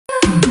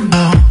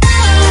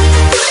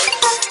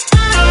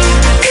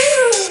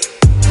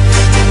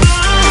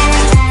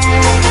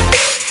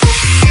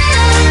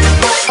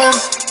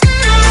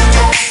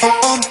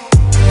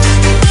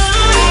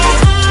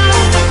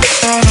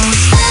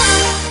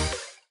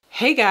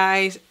Hey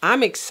guys,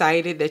 I'm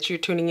excited that you're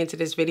tuning into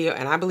this video,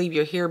 and I believe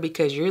you're here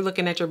because you're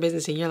looking at your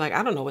business and you're like,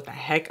 I don't know what the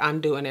heck I'm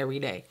doing every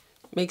day.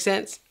 Make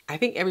sense? I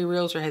think every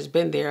realtor has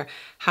been there.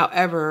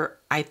 However,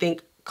 I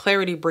think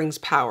clarity brings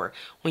power.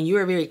 When you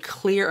are very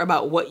clear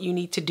about what you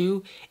need to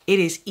do, it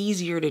is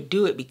easier to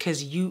do it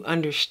because you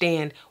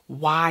understand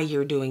why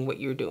you're doing what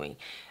you're doing.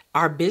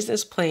 Our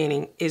business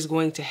planning is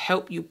going to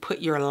help you put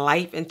your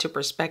life into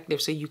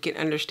perspective so you can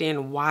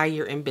understand why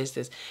you're in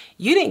business.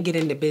 You didn't get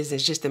into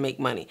business just to make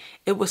money.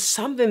 It was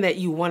something that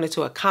you wanted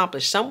to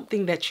accomplish,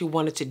 something that you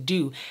wanted to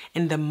do,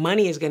 and the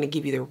money is going to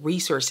give you the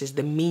resources,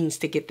 the means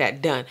to get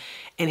that done.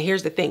 And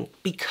here's the thing,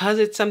 because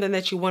it's something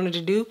that you wanted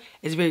to do,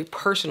 it's very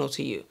personal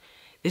to you.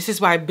 This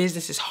is why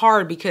business is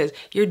hard, because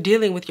you're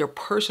dealing with your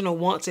personal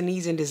wants and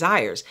needs and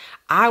desires.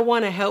 I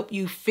want to help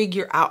you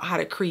figure out how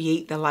to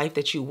create the life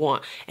that you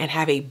want and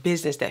have a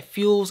business that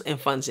fuels and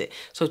funds it.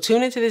 So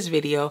tune into this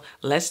video.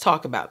 Let's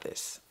talk about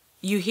this.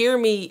 You hear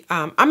me,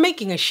 I'm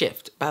making a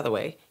shift, by the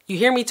way. You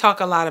hear me talk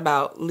a lot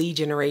about lead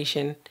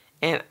generation,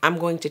 and I'm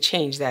going to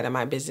change that in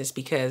my business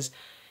because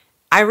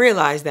I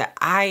realize that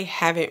I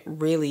haven't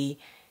really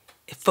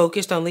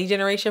focused on lead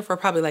generation for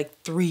probably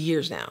like 3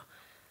 years now.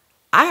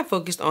 I have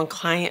focused on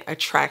client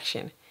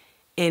attraction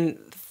and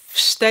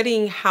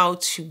studying how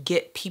to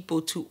get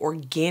people to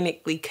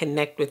organically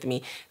connect with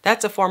me.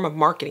 That's a form of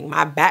marketing.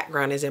 My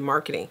background is in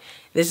marketing.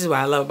 This is what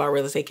I love about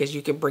real estate, because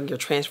you can bring your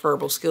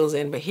transferable skills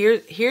in. But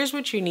here's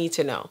what you need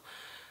to know.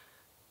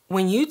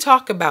 When you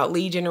talk about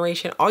lead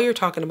generation, all you're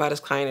talking about is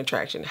client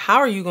attraction. How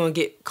are you going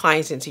to get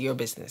clients into your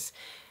business?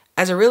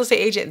 As a real estate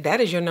agent, that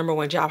is your number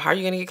one job. How are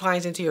you going to get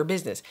clients into your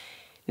business?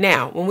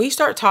 Now, when we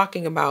start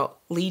talking about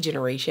lead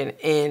generation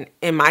in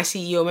my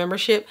CEO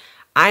membership,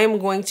 I'm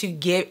going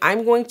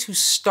to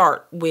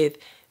start with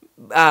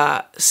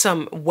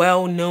some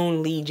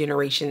well-known lead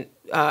generation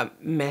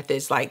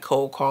methods like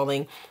cold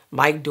calling,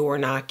 like door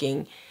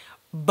knocking.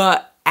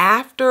 But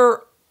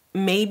after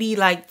maybe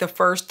like the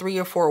first 3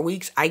 or 4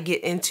 weeks, I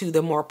get into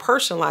the more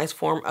personalized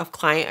form of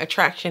client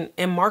attraction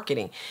and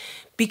marketing.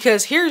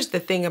 Because here's the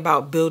thing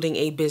about building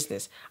a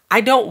business.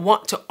 I don't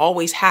want to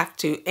always have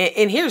to,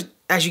 and here's,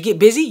 as you get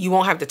busy, you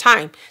won't have the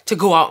time to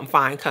go out and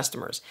find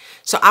customers.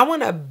 So I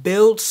want to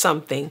build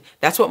something.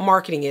 That's what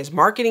marketing is.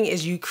 Marketing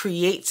is you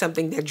create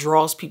something that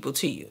draws people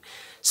to you.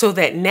 So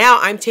that now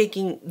I'm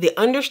taking the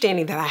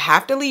understanding that I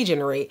have to lead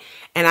generate,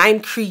 and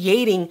I'm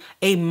creating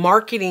a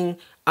marketing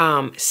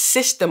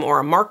system or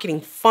a marketing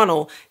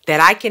funnel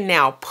that I can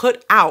now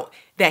put out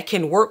that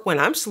can work when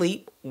I'm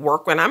asleep,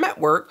 work when I'm at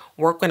work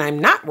when I'm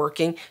not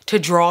working, to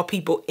draw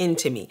people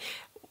into me.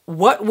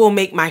 What will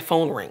make my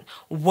phone ring?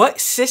 What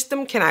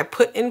system can I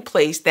put in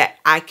place that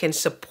I can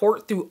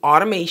support through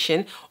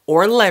automation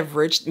or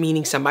leverage,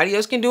 meaning somebody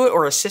else can do it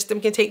or a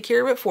system can take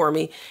care of it for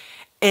me,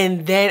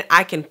 and then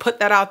I can put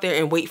that out there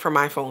and wait for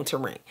my phone to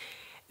ring.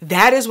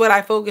 That is what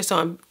I focus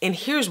on, and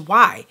here's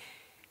why.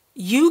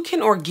 You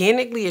can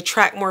organically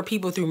attract more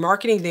people through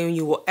marketing than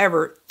you will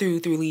ever through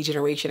lead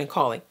generation and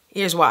calling.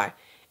 Here's why.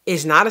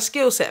 It's not a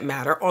skill set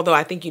matter, although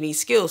I think you need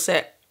skill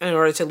set in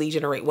order to lead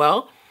generate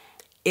well.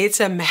 It's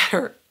a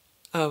matter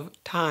of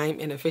time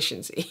and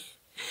efficiency.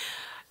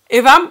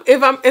 If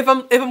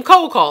I'm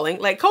cold calling,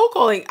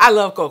 I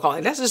love cold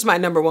calling. That's just my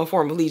number one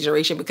form of lead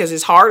generation because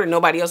it's hard and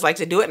nobody else likes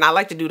to do it, and I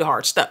like to do the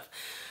hard stuff.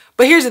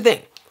 But here's the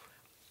thing.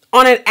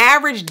 On an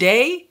average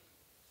day,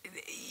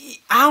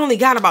 I only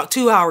got about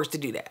 2 hours to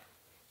do that.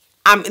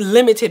 I'm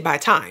limited by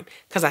time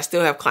because I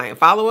still have client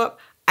follow-up,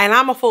 and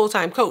I'm a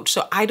full-time coach.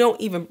 So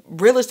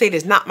real estate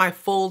is not my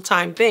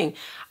full-time thing.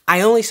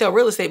 I only sell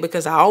real estate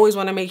because I always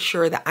want to make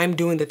sure that I'm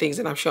doing the things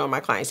that I'm showing my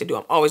clients to do.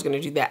 I'm always going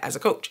to do that as a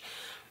coach.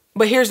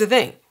 But here's the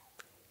thing.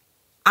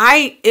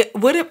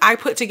 What if I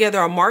put together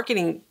a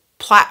marketing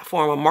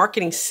platform, a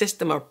marketing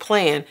system or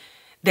plan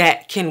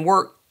that can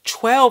work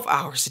 12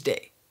 hours a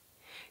day?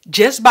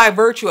 Just by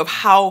virtue of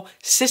how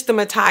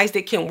systematized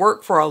it can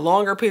work for a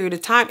longer period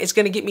of time, it's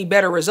going to get me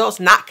better results,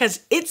 not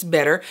because it's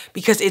better,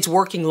 because it's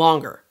working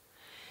longer.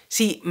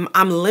 See,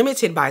 I'm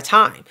limited by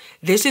time.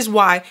 This is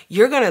why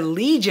you're going to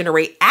lead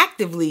generate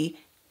actively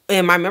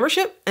in my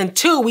membership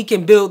until we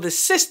can build the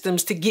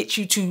systems to get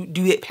you to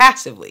do it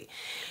passively.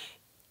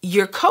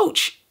 Your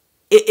coach,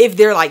 if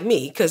they're like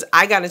me, because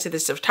I got into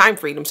this of time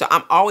freedom, so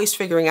I'm always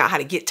figuring out how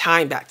to get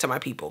time back to my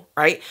people,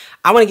 right?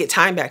 I want to get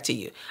time back to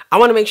you. I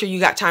want to make sure you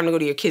got time to go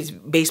to your kid's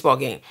baseball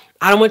game.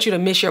 I don't want you to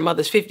miss your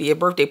mother's 50th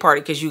birthday party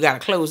because you got a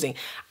closing.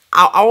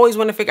 I always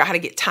want to figure out how to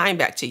get time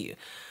back to you.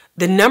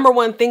 The number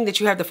one thing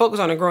that you have to focus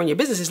on in growing your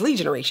business is lead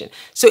generation.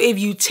 So if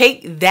you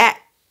take that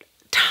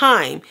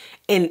time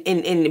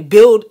and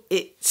build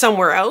it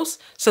somewhere else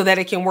so that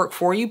it can work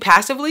for you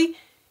passively,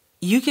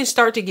 you can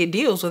start to get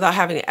deals without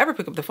having to ever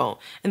pick up the phone.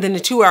 And then the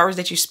 2 hours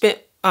that you spent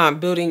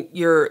building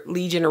your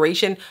lead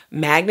generation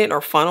magnet or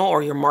funnel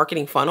or your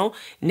marketing funnel,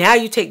 now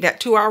you take that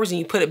 2 hours and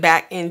you put it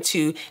back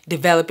into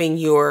developing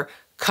your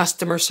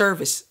customer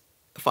service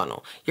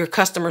funnel, your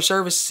customer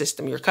service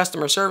system, your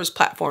customer service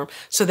platform,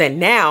 so that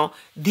now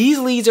these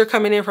leads are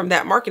coming in from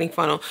that marketing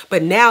funnel,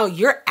 but now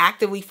you're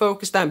actively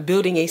focused on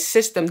building a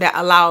system that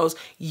allows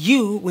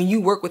you, when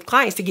you work with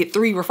clients, to get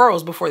 3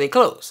 referrals before they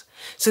close.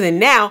 So then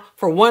now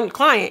for one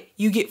client,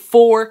 you get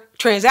 4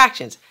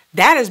 transactions.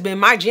 That has been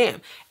my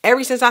jam.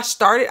 Ever since I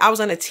started, I was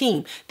on a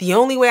team. The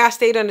only way I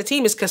stayed on the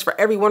team is because for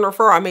every 1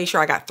 referral, I made sure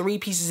I got 3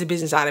 pieces of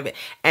business out of it.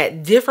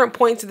 At different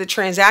points of the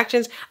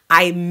transactions,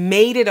 I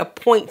made it a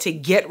point to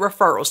get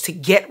referrals, to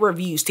get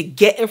reviews, to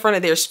get in front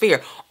of their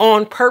sphere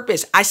on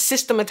purpose. I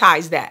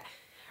systematized that,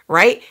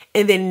 right?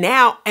 And then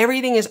now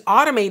everything is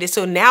automated.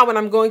 So now when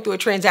I'm going through a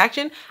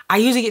transaction, I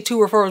usually get 2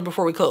 referrals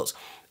before we close.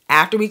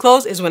 After we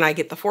close is when I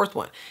get the 4th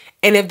one.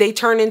 And if they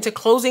turn into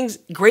closings,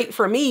 great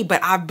for me,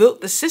 but I've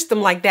built the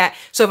system like that.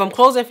 So if I'm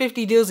closing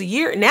 50 deals a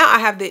year, now I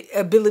have the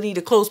ability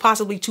to close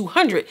possibly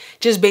 200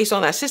 just based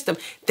on that system.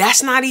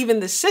 That's not even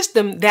the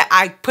system that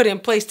I put in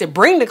place to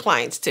bring the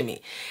clients to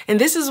me. And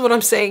this is what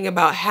I'm saying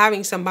about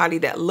having somebody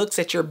that looks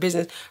at your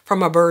business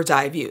from a bird's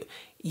eye view.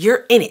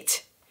 You're in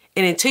it.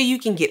 And until you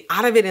can get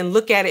out of it and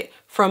look at it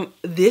from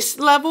this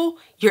level,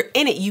 you're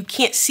in it. You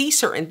can't see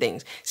certain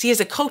things. See, as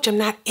a coach, I'm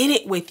not in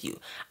it with you.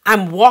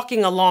 I'm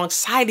walking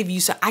alongside of you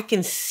so I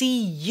can see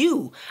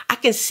you. I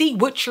can see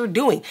what you're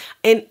doing.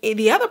 And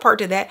the other part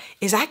of that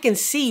is I can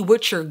see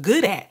what you're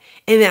good at.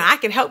 And then I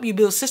can help you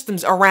build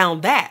systems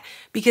around that.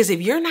 Because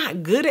if you're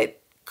not good at,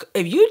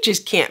 if you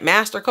just can't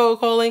master cold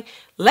calling,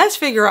 let's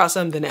figure out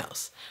something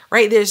else,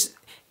 right? There's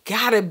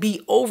gotta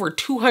be over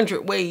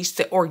 200 ways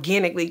to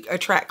organically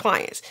attract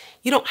clients.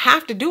 You don't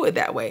have to do it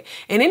that way.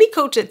 And any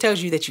coach that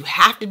tells you that you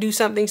have to do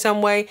something some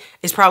way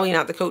is probably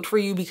not the coach for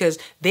you, because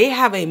they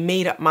have a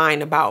made up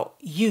mind about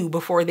you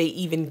before they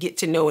even get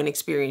to know and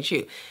experience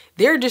you.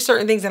 There are just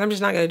certain things that I'm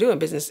just not gonna do in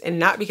business, and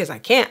not because I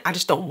can't, I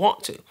just don't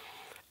want to.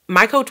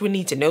 My coach would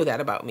need to know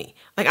that about me.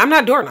 Like, I'm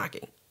not door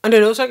knocking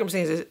under no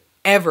circumstances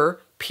ever,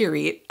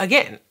 period.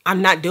 Again,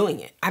 I'm not doing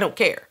it. I don't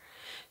care.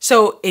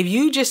 So if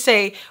you just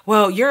say,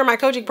 well, you're in my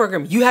coaching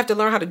program, you have to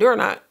learn how to door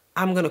knock,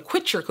 I'm going to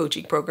quit your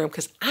coaching program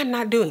because I'm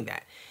not doing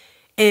that.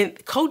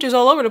 And coaches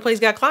all over the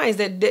place got clients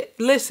that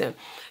listen,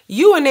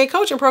 you in their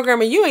coaching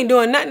program and you ain't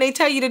doing nothing they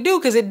tell you to do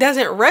because it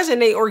doesn't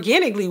resonate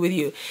organically with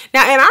you.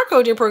 Now, in our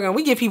coaching program,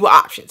 we give people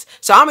options.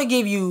 So I'm going to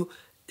give you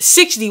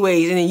 60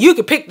 ways, and then you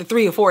can pick the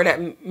 3 or 4 that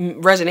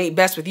resonate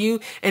best with you.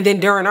 And then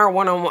during our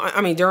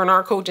during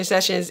our coaching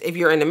sessions, if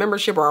you're in the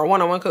membership, or our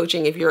one-on-one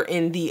coaching, if you're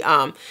in the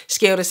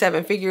scale to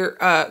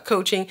 7-figure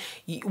coaching,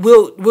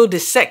 we'll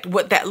dissect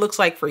what that looks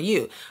like for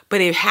you.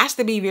 But it has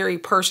to be very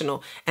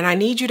personal. And I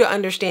need you to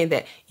understand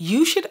that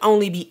you should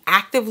only be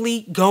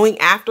actively going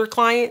after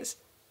clients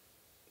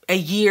a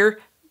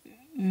year,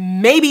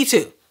 maybe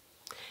 2.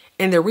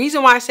 And the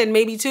reason why I said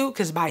maybe 2,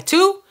 because by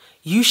 2,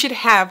 you should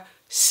have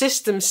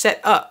systems set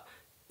up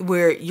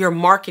where you're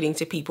marketing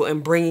to people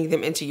and bringing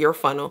them into your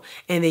funnel.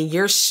 And then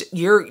you're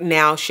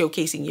now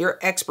showcasing your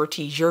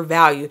expertise, your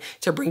value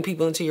to bring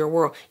people into your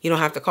world. You don't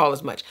have to call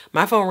as much.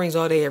 My phone rings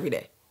all day, every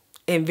day.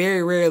 And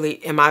very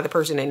rarely am I the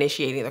person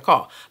initiating the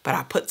call, but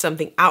I put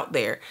something out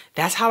there.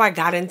 That's how I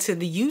got into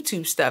the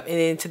YouTube stuff and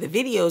into the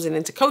videos and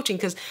into coaching,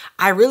 because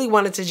I really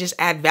wanted to just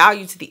add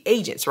value to the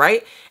agents,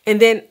 right?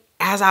 And then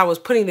as I was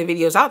putting the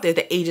videos out there,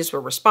 the agents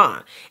would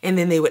respond. And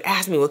then they would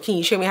ask me, well, can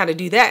you show me how to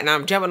do that? And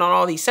I'm jumping on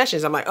all these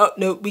sessions. I'm like, oh,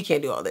 no, we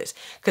can't do all this.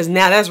 Because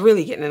now that's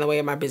really getting in the way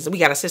of my business. We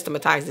got to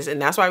systematize this.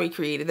 And that's why we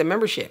created the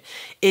membership.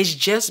 It's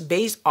just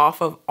based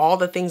off of all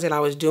the things that I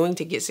was doing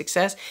to get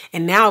success.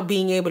 And now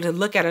being able to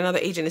look at another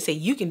agent and say,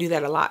 you can do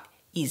that a lot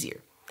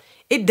easier.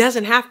 It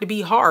doesn't have to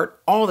be hard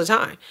all the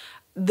time.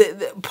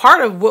 The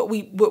part of what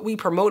we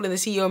promote in the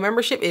CEO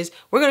membership is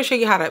we're going to show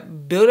you how to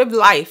build a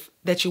life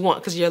that you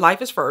want, because your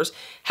life is first.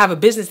 Have a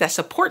business that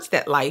supports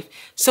that life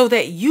so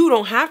that you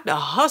don't have to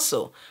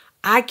hustle.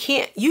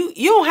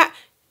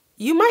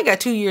 You might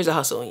got 2 years of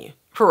hustle in you,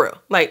 for real.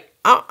 Like,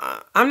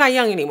 I'm not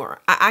young anymore.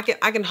 I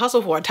can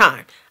hustle for a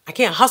time. I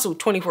can't hustle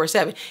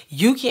 24/7.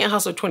 You can't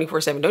hustle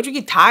 24/7. Don't you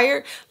get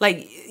tired?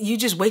 Like, you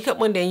just wake up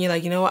one day and you're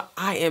like, you know what?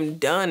 I am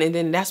done. And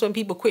then that's when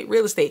people quit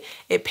real estate.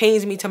 It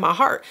pains me to my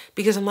heart,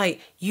 because I'm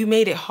like, you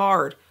made it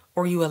hard,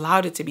 or you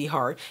allowed it to be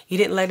hard. You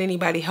didn't let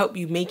anybody help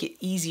you make it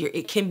easier.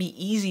 It can be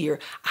easier.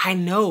 I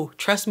know.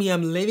 Trust me,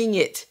 I'm living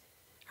it.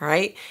 All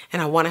right.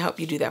 And I want to help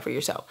you do that for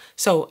yourself.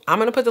 So I'm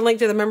going to put the link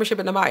to the membership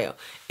in the bio.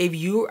 If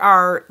you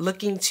are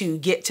looking to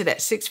get to that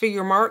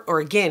 6-figure mark, or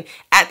again,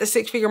 at the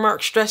 6-figure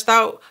mark, stressed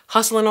out,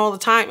 hustling all the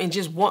time, and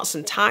just want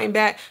some time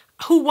back.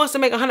 Who wants to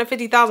make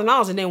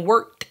 $150,000 and then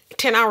work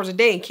 10 hours a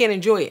day and can't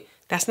enjoy it?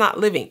 That's not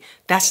living.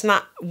 That's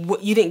not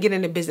what, you didn't get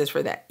into business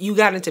for that. You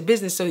got into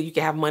business so you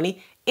can have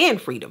money and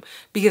freedom,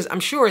 because I'm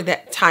sure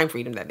that time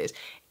freedom, that is.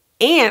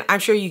 And I'm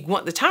sure you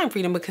want the time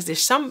freedom because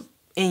there's some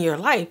in your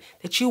life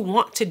that you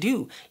want to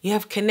do. You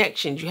have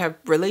connections, you have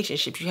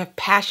relationships, you have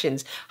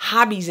passions,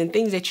 hobbies, and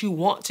things that you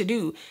want to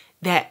do,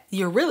 that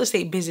your real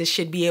estate business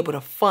should be able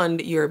to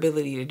fund your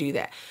ability to do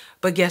that.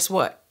 But guess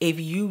what? If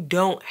you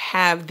don't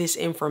have this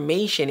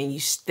information and you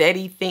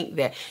steady think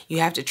that you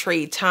have to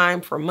trade time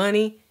for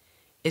money,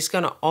 it's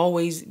going to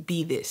always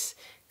be this.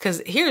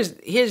 Because here's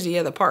the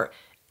other part.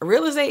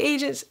 Real estate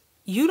agents,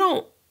 you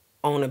don't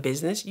own a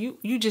business.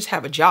 You just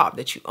have a job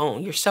that you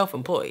own. You're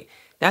self-employed.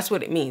 That's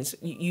what it means.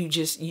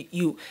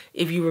 You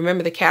if you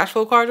remember the cash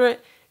flow quadrant,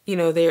 you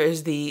know, there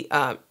is the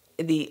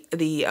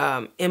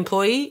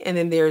employee, and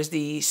then there's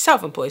the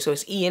self-employed. So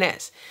it's E and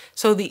S.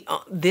 So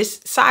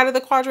this side of the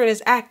quadrant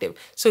is active.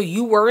 So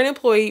you were an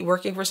employee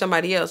working for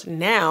somebody else.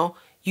 Now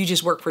you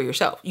just work for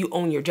yourself. You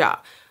own your job.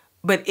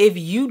 But if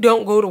you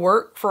don't go to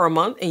work for a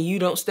month and you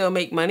don't still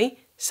make money,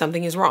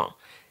 something is wrong.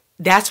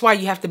 That's why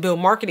you have to build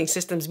marketing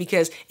systems,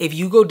 because if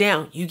you go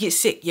down, you get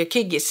sick, your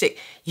kid gets sick,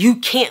 you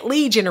can't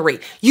lead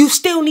generate. You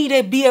still need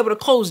to be able to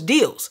close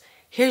deals.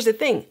 Here's the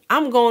thing.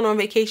 I'm going on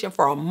vacation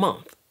for a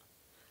month.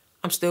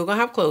 I'm still going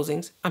to have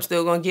closings. I'm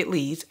still going to get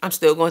leads. I'm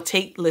still going to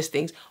take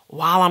listings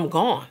while I'm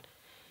gone,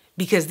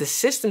 because the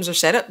systems are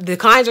set up. The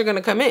clients are going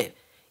to come in.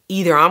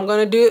 Either I'm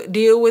going to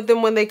deal with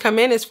them when they come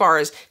in as far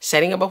as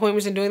setting up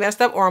appointments and doing that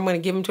stuff, or I'm going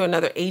to give them to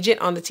another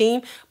agent on the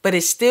team, but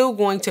it's still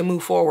going to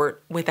move forward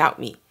without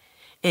me.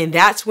 And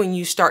that's when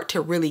you start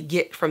to really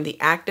get from the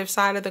active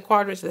side of the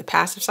quadrant to the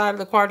passive side of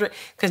the quadrant,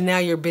 because now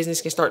your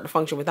business can start to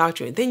function without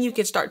you. And then you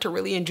can start to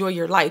really enjoy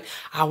your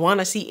life. I want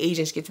to see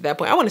agents get to that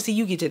point. I want to see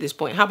you get to this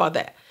point. How about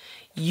that?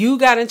 You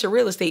got into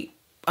real estate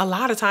a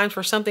lot of times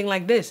for something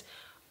like this.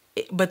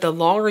 But the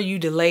longer you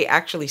delay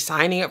actually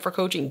signing up for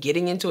coaching,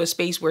 getting into a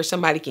space where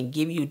somebody can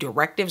give you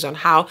directives on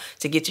how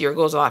to get to your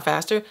goals a lot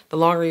faster, the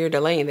longer you're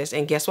delaying this.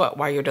 And guess what?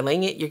 While you're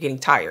delaying it, you're getting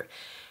tired.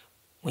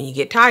 When you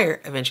get tired,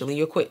 eventually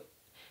you'll quit.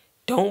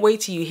 Don't wait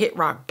till you hit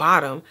rock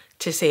bottom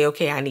to say,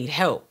 okay, I need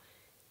help.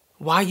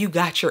 While you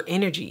got your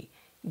energy,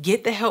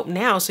 get the help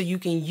now so you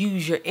can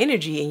use your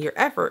energy and your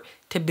effort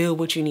to build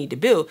what you need to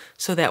build,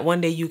 so that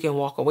one day you can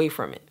walk away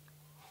from it.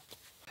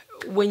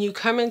 When you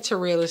come into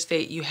real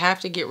estate, you have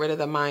to get rid of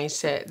the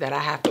mindset that I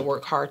have to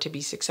work hard to be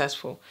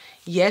successful.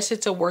 Yes,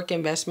 it's a work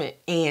investment,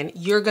 and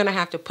you're going to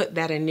have to put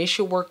that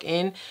initial work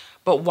in.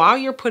 But while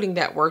you're putting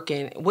that work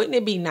in, wouldn't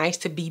it be nice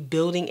to be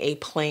building a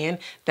plan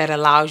that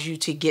allows you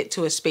to get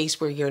to a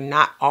space where you're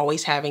not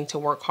always having to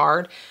work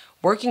hard?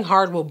 Working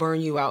hard will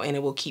burn you out and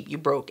it will keep you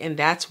broke. And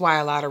that's why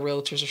a lot of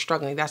realtors are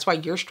struggling. That's why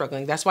you're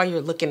struggling. That's why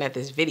you're looking at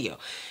this video,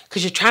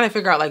 because you're trying to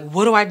figure out, like,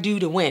 what do I do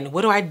to win?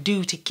 What do I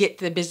do to get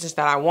to the business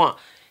that I want?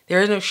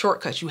 There is no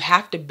shortcuts. You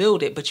have to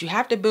build it, but you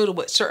have to build it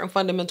with certain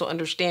fundamental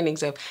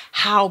understandings of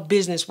how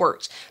business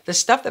works. The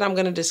stuff that I'm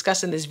going to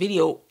discuss in this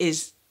video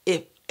is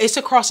it's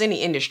across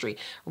any industry.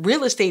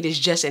 Real estate is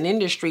just an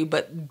industry,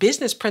 but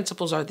business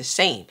principles are the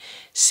same.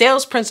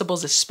 Sales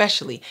principles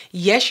especially.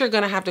 Yes, you're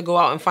going to have to go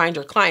out and find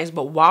your clients,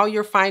 but while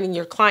you're finding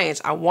your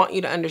clients, I want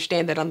you to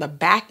understand that on the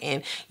back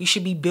end, you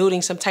should be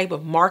building some type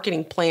of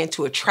marketing plan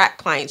to attract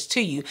clients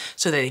to you,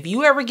 so that if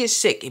you ever get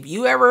sick, if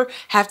you ever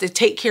have to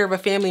take care of a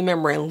family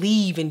member and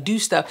leave and do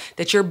stuff,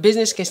 that your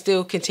business can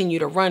still continue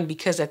to run.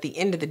 Because at the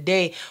end of the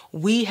day,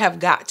 we have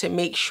got to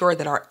make sure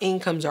that our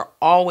incomes are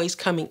always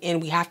coming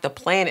in. We have to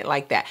plan it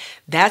like that.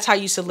 That's how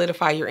you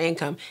solidify your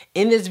income.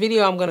 In this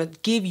video, I'm going to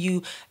give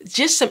you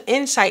just some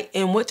insight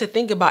in what to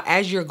think about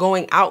as you're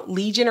going out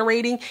lead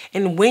generating,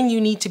 and when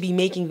you need to be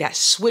making that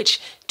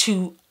switch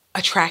to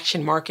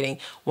attraction marketing.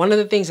 One of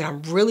the things that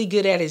I'm really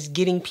good at is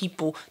getting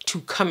people to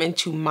come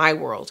into my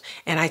world,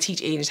 and I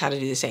teach agents how to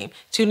do the same.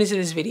 Tune into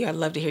this video. I'd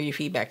love to hear your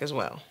feedback as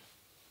well.